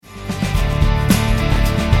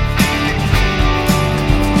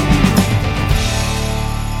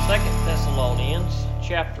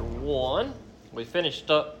We finished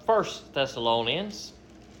up 1 Thessalonians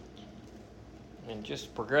and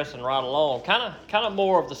just progressing right along. Kind of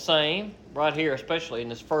more of the same right here, especially in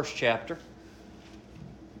this first chapter.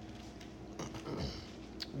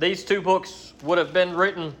 These two books would have been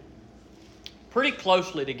written pretty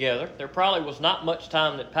closely together. There probably was not much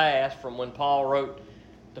time that passed from when Paul wrote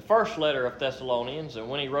the first letter of Thessalonians and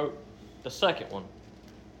when he wrote the second one.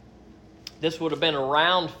 This would have been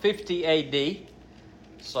around 50 A.D.,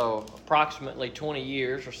 so approximately 20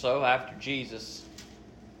 years or so after Jesus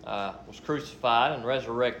was crucified and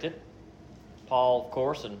resurrected. Paul, of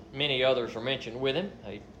course, and many others are mentioned with him,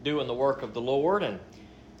 doing the work of the Lord and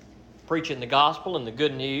preaching the gospel and the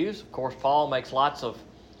good news. Of course, Paul makes lots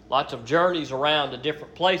of journeys around to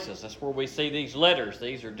different places. That's where we see these letters.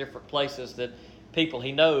 These are different places that people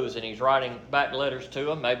he knows, and he's writing back letters to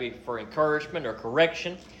them, maybe for encouragement or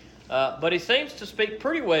correction. But he seems to speak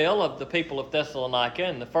pretty well of the people of Thessalonica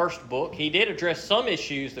in the first book. He did address some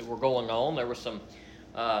issues that were going on. There was some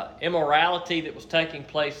immorality that was taking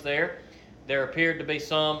place there. There appeared to be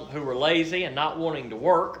some who were lazy and not wanting to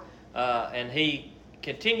work. And he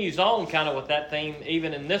continues on kind of with that theme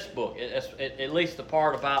even in this book, at least the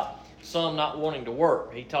part about some not wanting to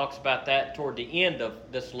work. He talks about that toward the end of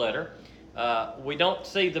this letter. We don't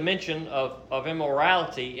see the mention of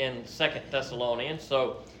immorality in 2 Thessalonians,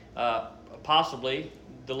 so possibly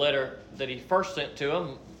the letter that he first sent to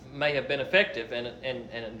him may have been effective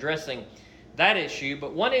in addressing that issue.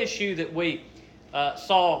 But one issue that we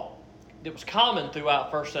saw that was common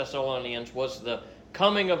throughout 1 Thessalonians was the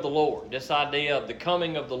coming of the Lord, this idea of the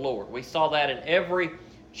coming of the Lord. We saw that in every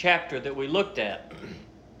chapter that we looked at.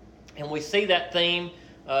 And we see that theme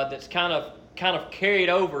that's kind of carried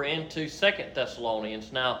over into 2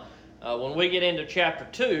 Thessalonians. Now, when we get into chapter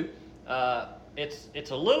 2,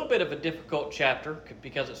 it's a little bit of a difficult chapter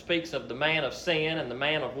because it speaks of the man of sin and the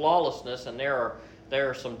man of lawlessness, and there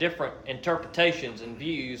are some different interpretations and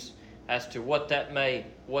views as to who that may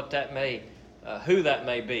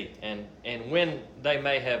be, and when they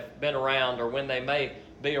may have been around or when they may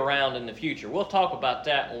be around in the future. We'll talk about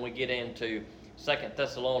that when we get into 2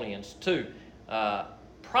 Thessalonians 2.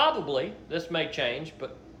 Probably, this may change,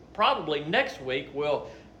 but probably next week we'll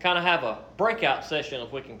kind of have a breakout session,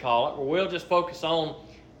 if we can call it, where we'll just focus on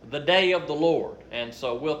the day of the Lord. And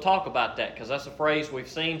so we'll talk about that because that's a phrase we've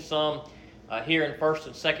seen some here in 1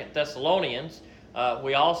 and 2 Thessalonians.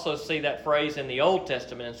 We also see that phrase in the Old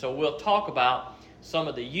Testament, and so we'll talk about some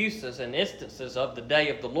of the uses and instances of the day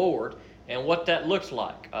of the Lord and what that looks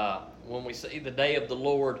like when we see the day of the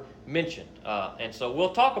Lord mentioned. And so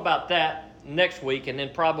we'll talk about that next week, and then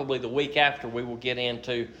probably the week after we will get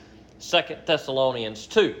into 2 Thessalonians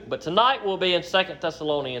 2. But tonight we'll be in 2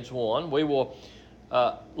 Thessalonians 1. We will,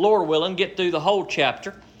 Lord willing, get through the whole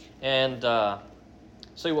chapter and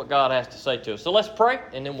see what God has to say to us. So let's pray,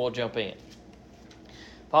 and then we'll jump in.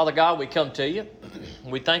 Father God, we come to you.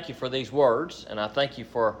 We thank you for these words, and I thank you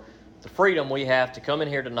for the freedom we have to come in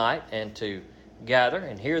here tonight and to gather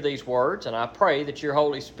and hear these words. And I pray that your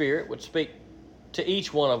Holy Spirit would speak to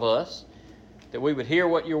each one of us, that we would hear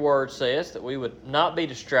what your word says, that we would not be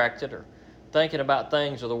distracted or thinking about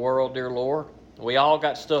things of the world, dear Lord. We all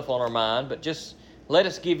got stuff on our mind, but just let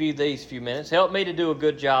us give you these few minutes. Help me to do a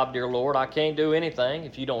good job, dear Lord. I can't do anything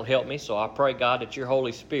if you don't help me, so I pray, God, that your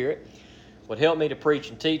Holy Spirit would help me to preach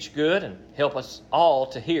and teach good and help us all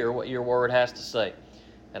to hear what your word has to say.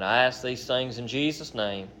 And I ask these things in Jesus'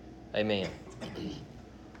 name. Amen.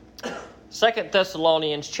 2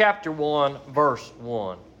 Thessalonians chapter 1, verse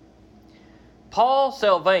 1. Paul,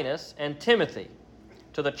 Silvanus, and Timothy,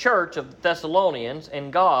 to the church of the Thessalonians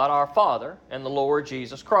in God our Father and the Lord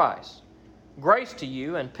Jesus Christ. Grace to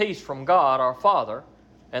you and peace from God our Father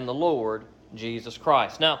and the Lord Jesus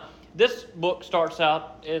Christ. Now, this book starts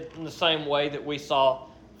out in the same way that we saw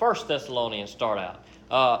 1 Thessalonians start out.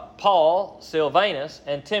 Paul, Silvanus,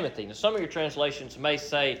 and Timothy. Now, some of your translations may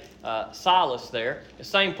say Silas there. The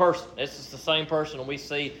same person. This is the same person we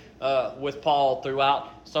see with Paul throughout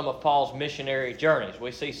some of Paul's missionary journeys.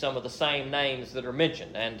 We see some of the same names that are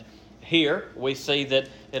mentioned. And here we see that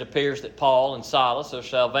it appears that Paul and Silas, or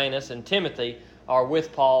Silvanus and Timothy, are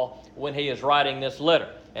with Paul when he is writing this letter.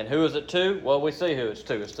 And who is it to? Well, we see who it's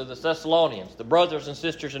to. It's to the Thessalonians, the brothers and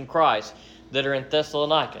sisters in Christ that are in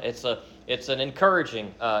Thessalonica. It's an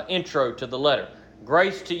encouraging intro to the letter.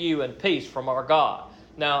 Grace to you and peace from our God.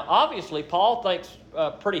 Now, obviously, Paul thinks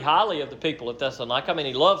pretty highly of the people of Thessalonica. I mean,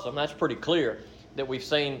 he loves them. That's pretty clear that we've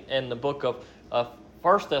seen in the book of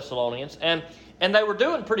 1 Thessalonians. And they were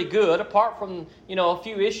doing pretty good, apart from, a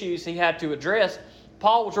few issues he had to address.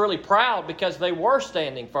 Paul was really proud because they were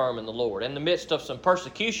standing firm in the Lord in the midst of some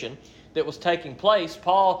persecution that was taking place,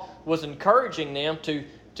 Paul was encouraging them to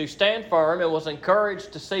stand firm, and was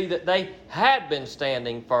encouraged to see that they had been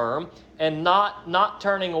standing firm and not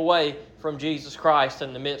turning away from Jesus Christ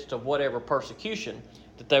in the midst of whatever persecution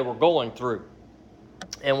that they were going through.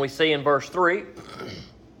 And we see in verse 3,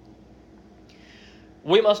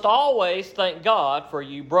 we must always thank God for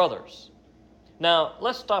you brothers. Now,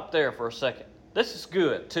 let's stop there for a second. This is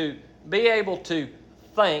good, to be able to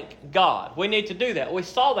thank God. We need to do that. We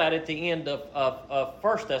saw that at the end of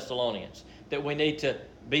 1 Thessalonians, that we need to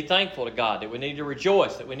be thankful to God, that we need to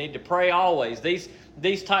rejoice, that we need to pray always.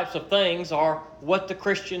 These types of things are what the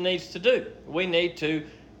Christian needs to do. We need to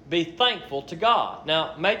be thankful to God.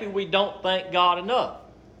 Now, maybe we don't thank God enough.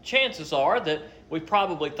 Chances are that we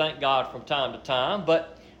probably thank God from time to time,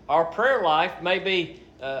 but our prayer life may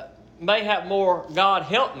have more "God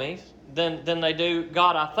help me" than they do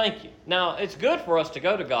 "God, I thank you." Now, it's good for us to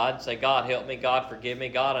go to God and say, "God help me, God forgive me,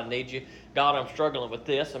 God I need you, God I'm struggling with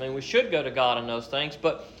this." I mean, we should go to God in those things,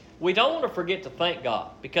 but we don't want to forget to thank God,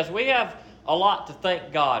 because we have a lot to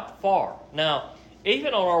thank God for. Now,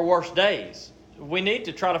 even on our worst days, we need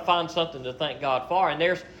to try to find something to thank God for, and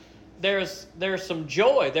there's some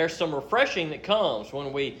joy, there's some refreshing that comes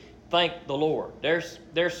when we thank the Lord. There's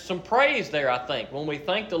some praise there, I think. When we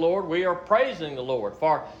thank the Lord, we are praising the Lord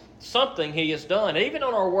for something He has done. Even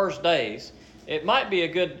on our worst days, it might be a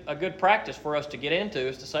good practice for us to get into,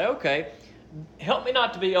 is to say, okay, help me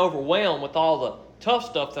not to be overwhelmed with all the tough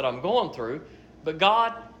stuff that I'm going through, but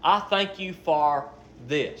God, I thank you for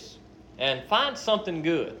this. And find something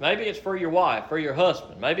good. Maybe it's for your wife, for your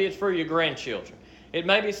husband. Maybe it's for your grandchildren. It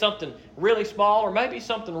may be something really small, or maybe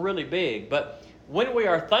something really big. But when we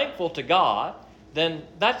are thankful to God, then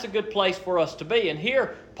that's a good place for us to be. And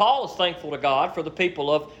here, Paul is thankful to God for the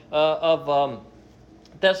people of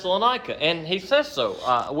Thessalonica. And he says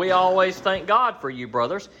so. We always thank God for you,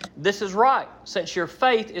 brothers. This is right, since your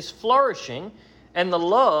faith is flourishing, and the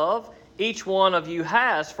love each one of you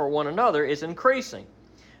has for one another is increasing.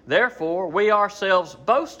 Therefore, we ourselves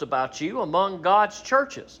boast about you among God's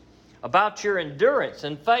churches, about your endurance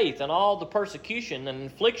and faith and all the persecution and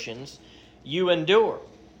afflictions you endure.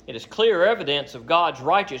 It is clear evidence of God's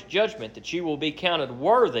righteous judgment that you will be counted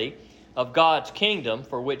worthy of God's kingdom,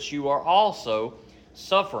 for which you are also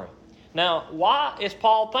suffering. Now, why is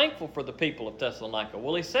Paul thankful for the people of Thessalonica?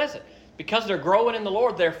 Well, he says it because they're growing in the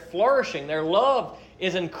Lord. They're flourishing. Their love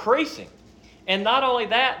is increasing. And not only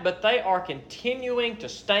that, but they are continuing to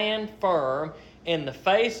stand firm in the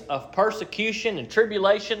face of persecution and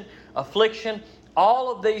tribulation, affliction,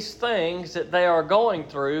 all of these things that they are going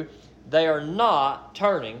through. They are not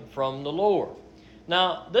turning from the Lord.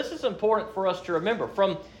 Now, this is important for us to remember.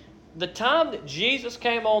 From the time that Jesus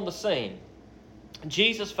came on the scene,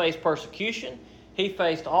 Jesus faced persecution. He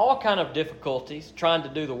faced all kind of difficulties trying to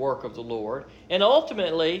do the work of the Lord. And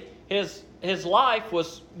ultimately, his life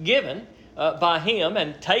was given by Him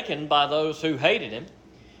and taken by those who hated Him.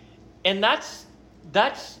 And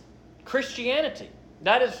that's Christianity.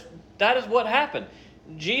 That is what happened.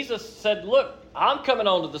 Jesus said, look, I'm coming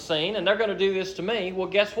onto the scene and they're going to do this to me. Well,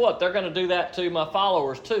 guess what? They're going to do that to my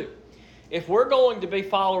followers too. If we're going to be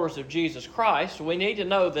followers of Jesus Christ, we need to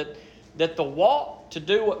know that the walk to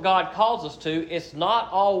do what God calls us to is not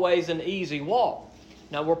always an easy walk.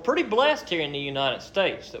 Now, we're pretty blessed here in the United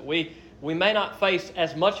States that we may not face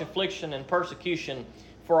as much affliction and persecution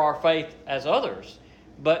for our faith as others,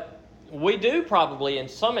 but we do probably in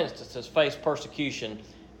some instances face persecution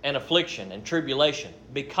and affliction and tribulation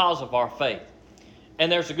because of our faith.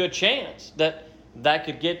 And there's a good chance that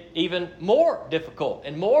could get even more difficult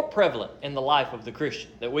and more prevalent in the life of the Christian,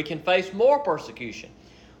 that we can face more persecution,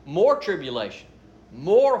 more tribulation,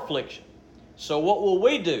 more affliction. So what will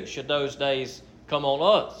we do should those days come on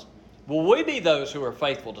us? Will we be those who are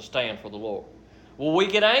faithful to stand for the Lord? Will we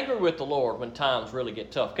get angry with the Lord when times really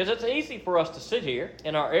get tough? Because it's easy for us to sit here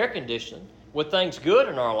in our air conditioning with things good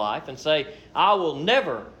in our life and say, I will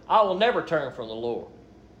never turn from the Lord.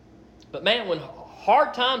 But man, when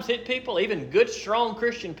hard times hit people, even good, strong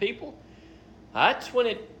Christian people, that's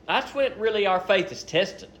when really our faith is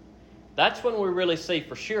tested. That's when we really see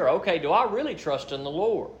for sure, okay, do I really trust in the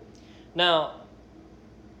Lord? Now,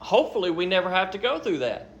 hopefully we never have to go through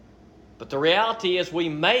that. But the reality is we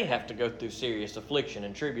may have to go through serious affliction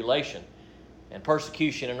and tribulation and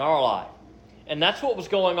persecution in our life. And that's what was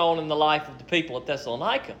going on in the life of the people at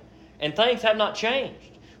Thessalonica. And things have not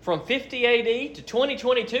changed. From 50 AD to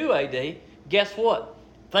 2022 AD, guess what?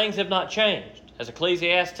 Things have not changed. As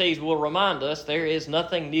Ecclesiastes will remind us, there is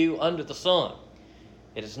nothing new under the sun.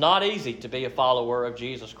 It is not easy to be a follower of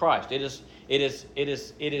Jesus Christ. It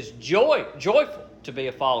is joyful to be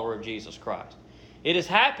a follower of Jesus Christ. It is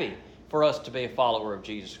happy for us to be a follower of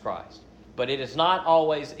Jesus Christ. But it is not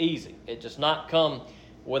always easy. It does not come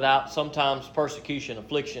without sometimes persecution,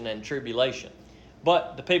 affliction, and tribulation.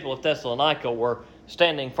 But the people of Thessalonica were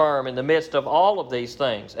standing firm in the midst of all of these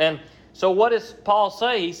things. And so what does Paul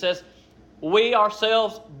say? He says, we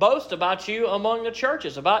ourselves boast about you among the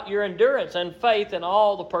churches, about your endurance and faith in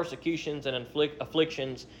all the persecutions and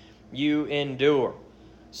afflictions you endure.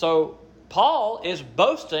 So Paul is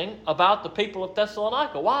boasting about the people of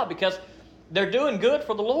Thessalonica. Why? Because they're doing good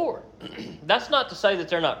for the Lord. That's not to say that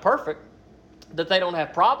they're not perfect, that they don't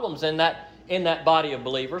have problems in that body of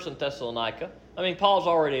believers in Thessalonica. I mean, Paul's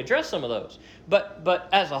already addressed some of those. But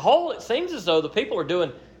as a whole, it seems as though the people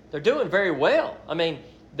they're doing very well. I mean,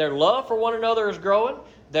 their love for one another is growing.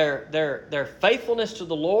 Their faithfulness to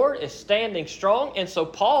the Lord is standing strong. And so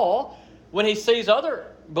Paul, when he sees other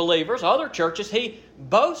believers, other churches, he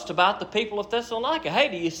boasts about the people of Thessalonica. Hey,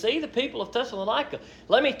 do you see the people of Thessalonica?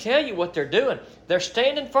 Let me tell you what they're doing. They're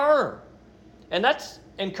standing firm. And that's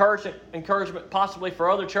encouragement possibly for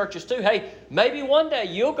other churches too. Hey, maybe one day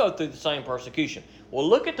you'll go through the same persecution. Well,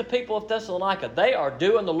 look at the people of Thessalonica. They are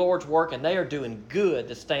doing the Lord's work, and they are doing good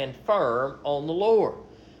to stand firm on the Lord.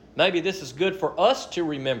 Maybe this is good for us to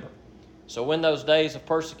remember. So when those days of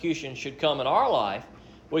persecution should come in our life,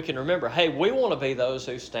 we can remember, hey, we want to be those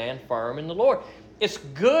who stand firm in the Lord. It's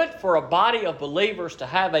good for a body of believers to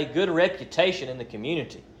have a good reputation in the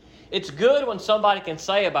community. It's good when somebody can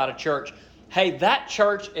say about a church, hey, that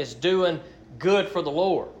church is doing good for the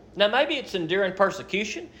Lord. Now, maybe it's enduring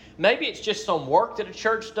persecution. Maybe it's just some work that a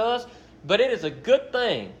church does. But it is a good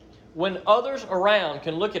thing when others around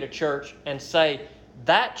can look at a church and say,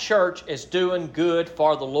 that church is doing good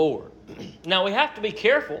for the Lord. Now, we have to be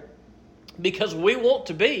careful because we want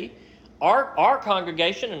to be, our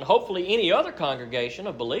congregation and hopefully any other congregation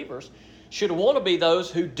of believers should want to be those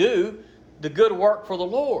who do the good work for the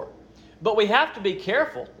Lord. But we have to be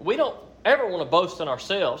careful. We don't ever want to boast in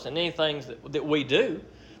ourselves and anything that we do.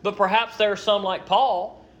 But perhaps there are some like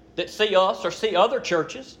Paul that see us or see other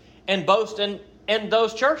churches and boast in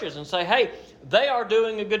those churches and say, hey, they are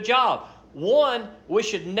doing a good job. One, we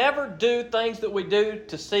should never do things that we do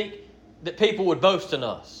to seek that people would boast in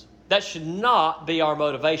us. That should not be our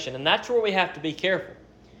motivation. And that's where we have to be careful.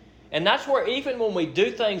 And that's where even when we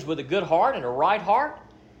do things with a good heart and a right heart,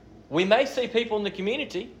 we may see people in the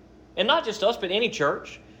community, and not just us, but any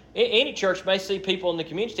church. Any church may see people in the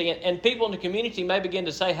community, and people in the community may begin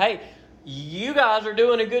to say, hey, you guys are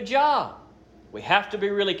doing a good job. We have to be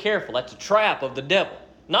really careful. That's a trap of the devil.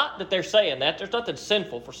 Not that they're saying that. There's nothing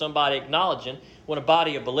sinful for somebody acknowledging when a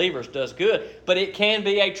body of believers does good. But it can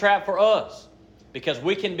be a trap for us because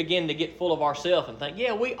we can begin to get full of ourselves and think,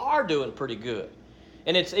 yeah, we are doing pretty good.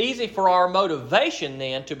 And it's easy for our motivation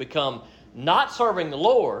then to become not serving the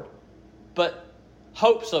Lord, but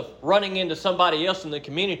hopes of running into somebody else in the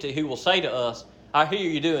community who will say to us, I hear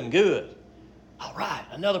you're doing good. All right,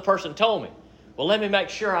 another person told me. Well, let me make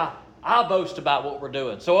sure I boast about what we're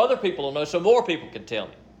doing so other people will know, so more people can tell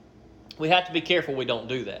me. We have to be careful we don't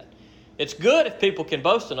do that. It's good if people can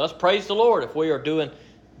boast in us. Praise the Lord if we are doing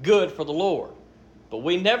good for the Lord. But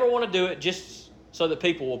we never want to do it just so that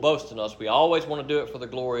people will boast in us. We always want to do it for the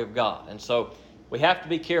glory of God. And so we have to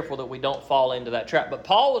be careful that we don't fall into that trap. But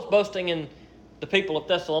Paul was boasting in the people of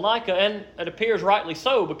Thessalonica, and it appears rightly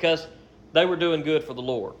so because they were doing good for the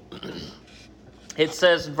Lord. It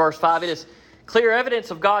says in verse 5, it is clear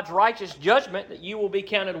evidence of God's righteous judgment that you will be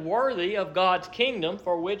counted worthy of God's kingdom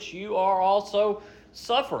for which you are also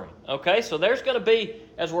suffering. Okay, so there's going to be,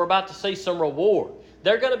 as we're about to see, some reward.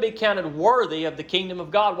 They're going to be counted worthy of the kingdom of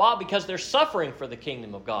God. Why? Because they're suffering for the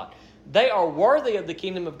kingdom of God. They are worthy of the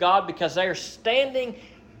kingdom of God because they are standing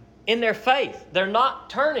in their faith. They're not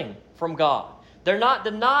turning from God. They're not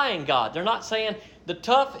denying God. They're not saying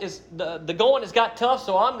the going has got tough,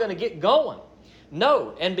 so I'm going to get going.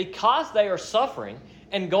 No, and because they are suffering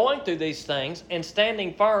and going through these things and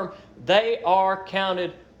standing firm, they are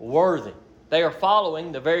counted worthy. They are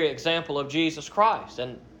following the very example of Jesus Christ.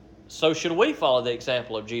 And so should we follow the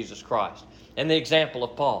example of Jesus Christ and the example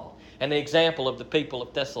of Paul and the example of the people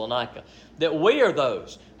of Thessalonica. That we are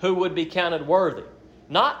those who would be counted worthy.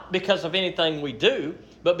 Not because of anything we do,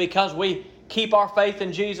 but because we keep our faith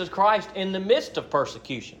in Jesus Christ in the midst of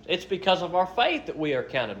persecution. It's because of our faith that we are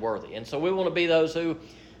counted worthy. And so we want to be those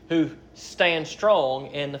who stand strong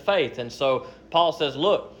in the faith. And so Paul says,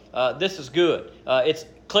 look, this is good. It's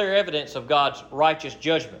clear evidence of God's righteous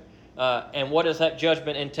judgment. And what does that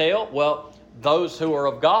judgment entail? Well, those who are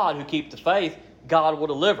of God, who keep the faith, God will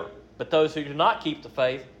deliver. But those who do not keep the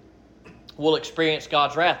faith will experience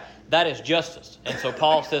God's wrath. That is justice. And so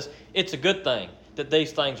Paul says it's a good thing that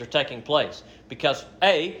these things are taking place. Because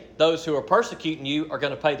A, those who are persecuting you are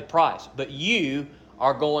going to pay the price, but you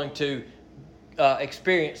are going to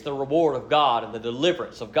experience the reward of God and the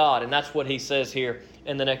deliverance of God. And that's what he says here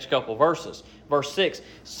in the next couple verses. Verse 6,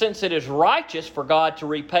 since it is righteous for God to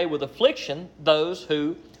repay with affliction those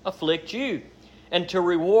who afflict you, and to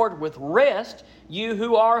reward with rest you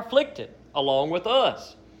who are afflicted, along with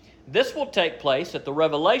us. This will take place at the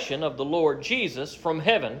revelation of the Lord Jesus from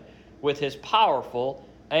heaven with his powerful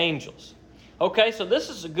angels. Okay, so this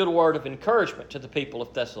is a good word of encouragement to the people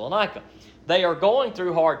of Thessalonica. They are going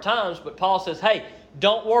through hard times, but Paul says, hey,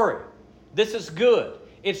 don't worry. This is good.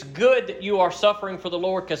 It's good that you are suffering for the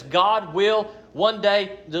Lord, because God will one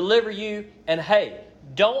day deliver you. And hey,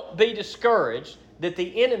 don't be discouraged that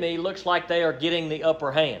the enemy looks like they are getting the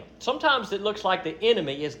upper hand. Sometimes it looks like the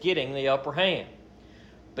enemy is getting the upper hand.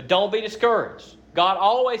 But don't be discouraged. God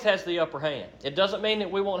always has the upper hand. It doesn't mean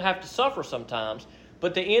that we won't have to suffer sometimes,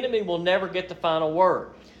 but the enemy will never get the final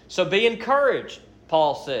word. So be encouraged,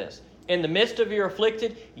 Paul says. In the midst of your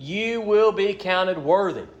afflicted, you will be counted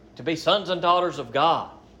worthy to be sons and daughters of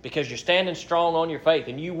God, because you're standing strong on your faith,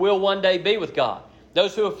 and you will one day be with God.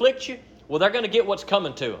 Those who afflict you, well, they're going to get what's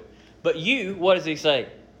coming to them. But you, what does he say?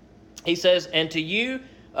 He says, and to you,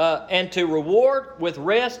 and to reward with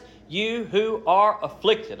rest you who are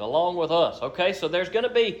afflicted, along with us. Okay, so there's going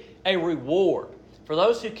to be a reward for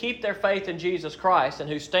those who keep their faith in Jesus Christ and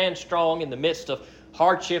who stand strong in the midst of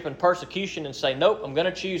hardship and persecution and say, nope, I'm going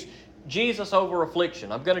to choose Jesus over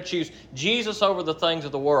affliction. I'm going to choose Jesus over the things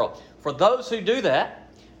of the world. For those who do that,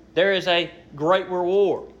 there is a great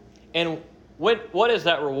reward. And what is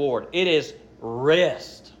that reward? It is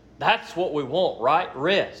rest. That's what we want, right?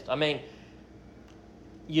 Rest. I mean,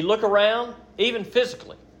 you look around, even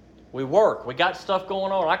physically. We work. We got stuff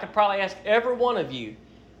going on. I could probably ask every one of you,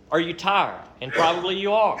 are you tired? And probably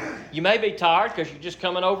you are. You may be tired because you're just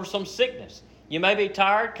coming over some sickness. You may be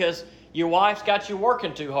tired because your wife's got you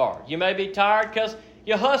working too hard. You may be tired because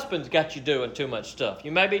your husband's got you doing too much stuff.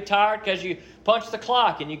 You may be tired because you punch the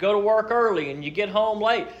clock and you go to work early and you get home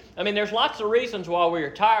late. I mean, there's lots of reasons why we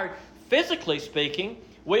are tired. Physically speaking,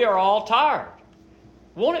 we are all tired.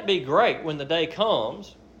 Won't it be great when the day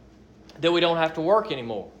comes that we don't have to work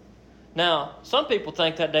anymore? Now, some people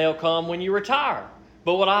think that day will come when you retire.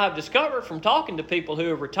 But what I have discovered from talking to people who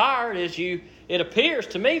have retired is it appears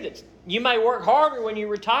to me that you may work harder when you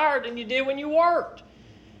retired than you did when you worked.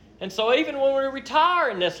 And so even when we retire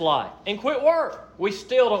in this life and quit work, we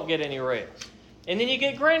still don't get any rest. And then you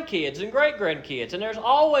get grandkids and great-grandkids, and there's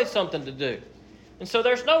always something to do. And so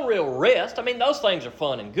there's no real rest. I mean, those things are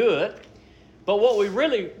fun and good. But what we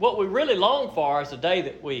really long for is a day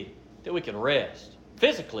that we can rest.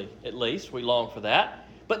 Physically, at least, we long for that.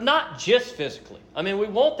 But not just physically. I mean, we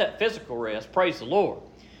want that physical rest, praise the Lord.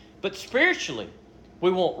 But spiritually, we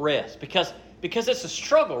want rest because it's a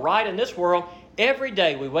struggle, right? In this world, every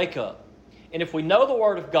day we wake up. And if we know the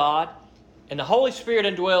Word of God and the Holy Spirit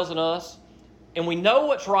indwells in us, and we know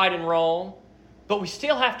what's right and wrong, but we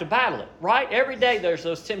still have to battle it, right? Every day there's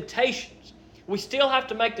those temptations. We still have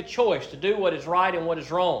to make the choice to do what is right and what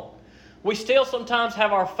is wrong. We still sometimes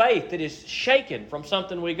have our faith that is shaken from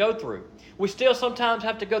something we go through. We still sometimes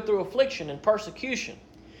have to go through affliction and persecution.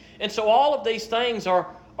 And so all of these things are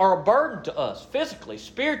a burden to us, physically,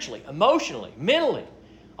 spiritually, emotionally, mentally.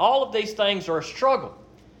 All of these things are a struggle.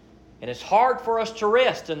 And it's hard for us to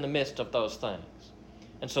rest in the midst of those things.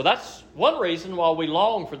 And so that's one reason why we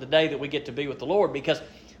long for the day that we get to be with the Lord, because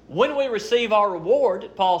when we receive our reward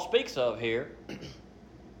that Paul speaks of here,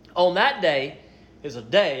 on that day is a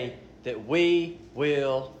day that we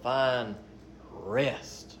will find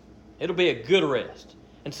rest. It'll be a good rest.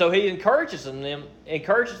 And so he encourages them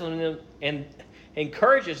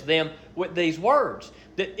with these words,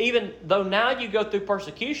 that even though now you go through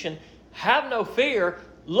persecution, have no fear,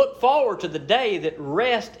 look forward to the day that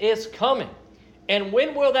rest is coming. And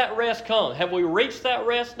when will that rest come? Have we reached that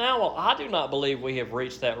rest now? Well, I do not believe we have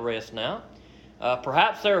reached that rest now.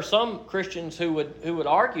 Perhaps there are some Christians who would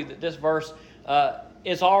argue that this verse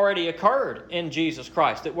is already occurred in Jesus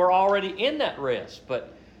Christ, that we're already in that rest.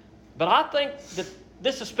 But I think that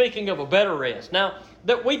this is speaking of a better rest. Now,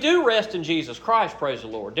 that we do rest in Jesus Christ, praise the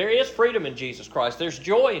Lord. There is freedom in Jesus Christ. There's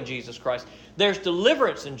joy in Jesus Christ. There's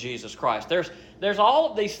deliverance in Jesus Christ. There's all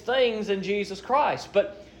of these things in Jesus Christ.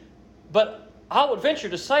 But I would venture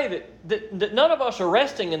to say that none of us are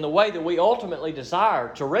resting in the way that we ultimately desire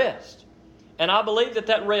to rest. And I believe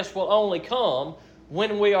that rest will only come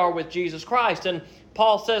when we are with Jesus Christ. And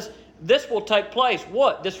Paul says this will take place.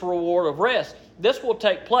 What? This reward of rest. This will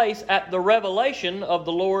take place at the revelation of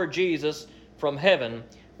the Lord Jesus from heaven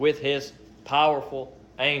with his powerful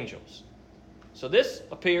angels. So this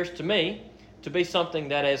appears to me to be something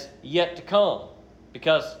that is yet to come,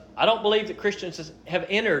 because I don't believe that Christians have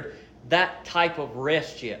entered that type of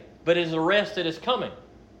rest yet, but it is a rest that is coming.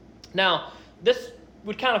 Now, this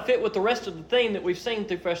would kind of fit with the rest of the theme that we've seen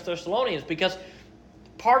through 1 Thessalonians, because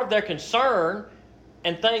part of their concern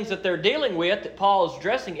and things that they're dealing with that Paul is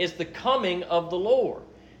addressing is the coming of the Lord.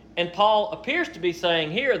 And Paul appears to be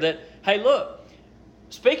saying here that, hey, look,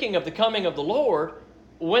 speaking of the coming of the Lord,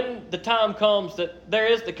 when the time comes that there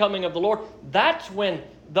is the coming of the Lord, that's when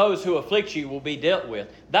those who afflict you will be dealt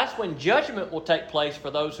with. That's when judgment will take place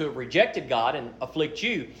for those who have rejected God and afflict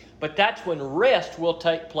you. But that's when rest will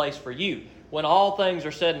take place for you. When all things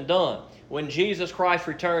are said and done, when Jesus Christ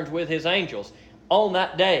returns with His angels, on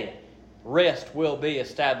that day, rest will be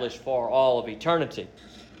established for all of eternity.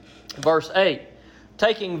 Verse 8,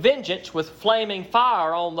 taking vengeance with flaming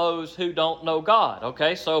fire on those who don't know God.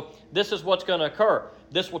 Okay, so this is what's going to occur.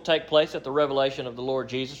 This will take place at the revelation of the Lord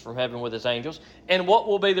Jesus from heaven with His angels. And what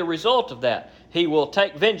will be the result of that? He will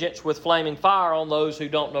take vengeance with flaming fire on those who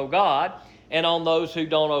don't know God and on those who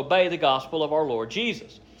don't obey the gospel of our Lord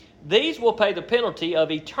Jesus. These will pay the penalty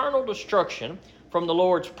of eternal destruction from the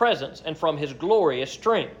Lord's presence and from His glorious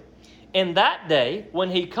strength. In that day,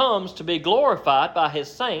 when He comes to be glorified by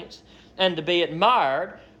His saints and to be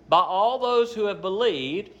admired by all those who have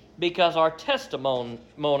believed, because our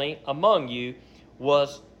testimony among you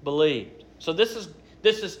was believed. So this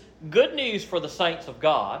is good news for the saints of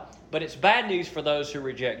God, but it's bad news for those who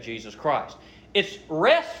reject Jesus Christ. It's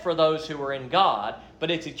rest for those who are in God,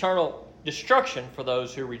 but it's eternal destruction for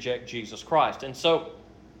those who reject Jesus Christ. And so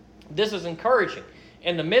this is encouraging.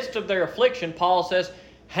 In the midst of their affliction, Paul says,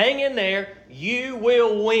 hang in there, you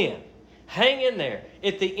will win. Hang in there.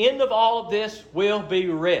 At the end of all of this will be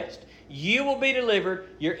rest. You will be delivered.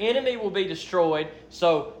 Your enemy will be destroyed.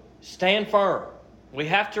 So stand firm. We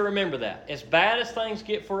have to remember that. As bad as things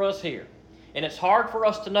get for us here, and it's hard for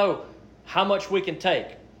us to know how much we can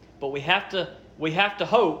take, but we have to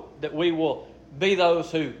hope that we will be those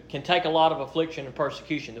who can take a lot of affliction and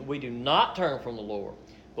persecution, that we do not turn from the Lord,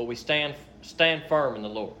 but we stand firm in the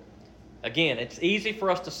Lord. Again, it's easy for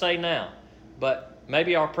us to say now, but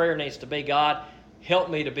maybe our prayer needs to be, God, help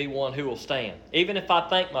me to be one who will stand. Even if I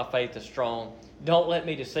think my faith is strong, don't let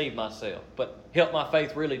me deceive myself, but help my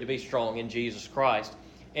faith really to be strong in Jesus Christ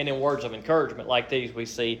and in words of encouragement like these we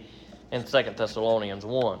see in 2 Thessalonians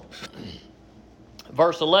 1.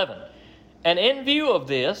 Verse 11, and in view of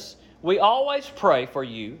this, we always pray for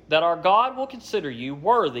you that our God will consider you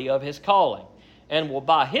worthy of His calling and will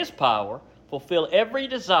by His power fulfill every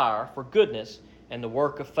desire for goodness and the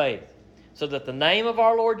work of faith, so that the name of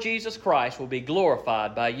our Lord Jesus Christ will be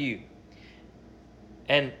glorified by you,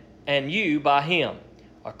 and you by Him,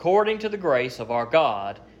 according to the grace of our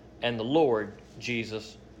God and the Lord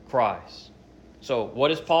Jesus Christ. So what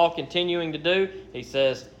is Paul continuing to do? He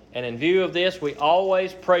says, and in view of this, we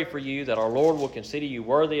always pray for you that our Lord will consider you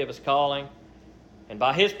worthy of His calling, and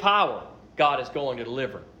by His power, God is going to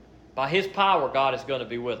deliver them. By His power, God is going to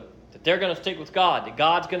be with them. That they're going to stick with God, that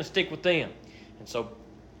God's going to stick with them. And so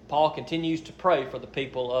Paul continues to pray for the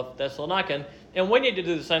people of Thessalonica. And we need to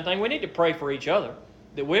do the same thing. We need to pray for each other,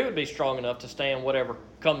 that we would be strong enough to stand whatever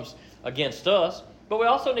comes against us. But we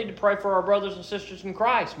also need to pray for our brothers and sisters in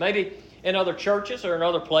Christ. Maybe in other churches or in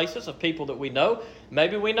other places of people that we know.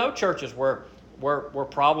 Maybe we know churches where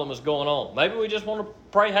problem is going on. Maybe we just want to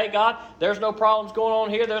pray, hey, God, there's no problems going on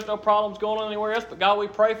here. There's no problems going on anywhere else. But God, we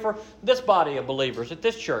pray for this body of believers at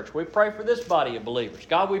this church. We pray for this body of believers.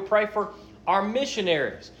 God, we pray for our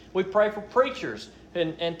missionaries. We pray for preachers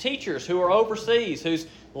and teachers who are overseas, whose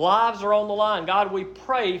lives are on the line. God, we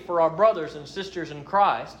pray for our brothers and sisters in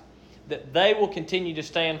Christ that they will continue to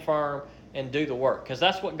stand firm and do the work, because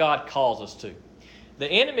that's what God calls us to. The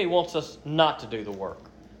enemy wants us not to do the work.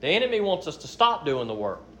 The enemy wants us to stop doing the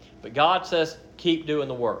work. But God says, keep doing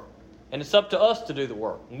the work. And it's up to us to do the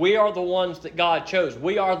work. We are the ones that God chose.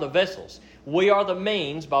 We are the vessels. We are the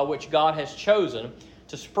means by which God has chosen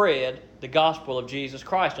to spread the gospel of Jesus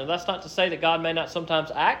Christ. And that's not to say that God may not sometimes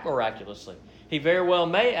act miraculously. He very well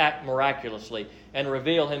may act miraculously and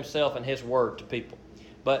reveal Himself and His word to people.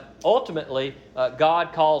 But ultimately,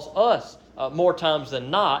 God calls us more times than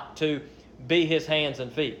not to be His hands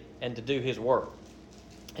and feet and to do His work.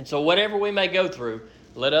 And so whatever we may go through,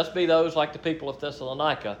 let us be those like the people of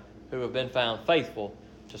Thessalonica who have been found faithful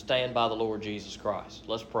to stand by the Lord Jesus Christ.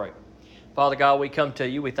 Let's pray. Father God, we come to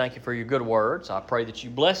You. We thank You for Your good words. I pray that You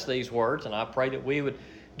bless these words, and I pray that we would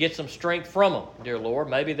get some strength from them, dear Lord.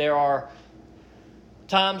 Maybe there are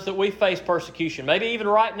times that we face persecution. Maybe even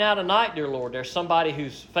right now tonight, dear Lord, there's somebody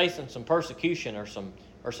who's facing some persecution or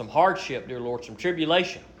some hardship, dear Lord, some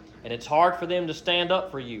tribulation. And it's hard for them to stand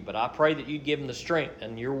up for you, but I pray that you'd give them the strength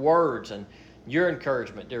and your words and your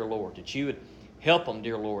encouragement, dear Lord, that you would help them,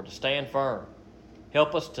 dear Lord, to stand firm.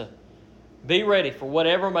 Help us to be ready for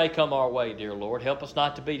whatever may come our way, dear Lord. Help us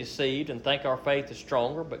not to be deceived and think our faith is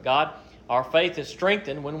stronger. But God, our faith is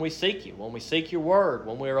strengthened when we seek you, when we seek your word,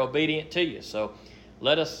 when we are obedient to you. So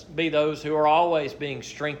let us be those who are always being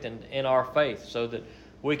strengthened in our faith so that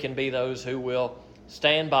we can be those who will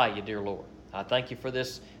stand by you, dear Lord. I thank you for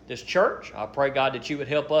this church. I pray, God, that you would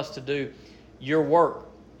help us to do your work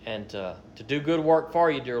and to do good work for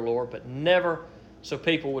you, dear Lord, but never so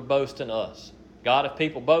people would boast in us. God, if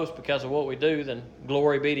people boast because of what we do, then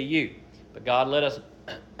glory be to you. But God, let us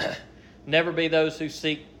never be those who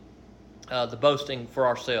seek the boasting for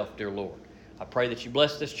ourselves, dear Lord. I pray that you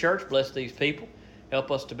bless this church, bless these people. Help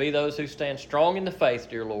us to be those who stand strong in the faith,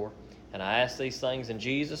 dear Lord. And I ask these things in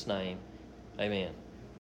Jesus' name. Amen.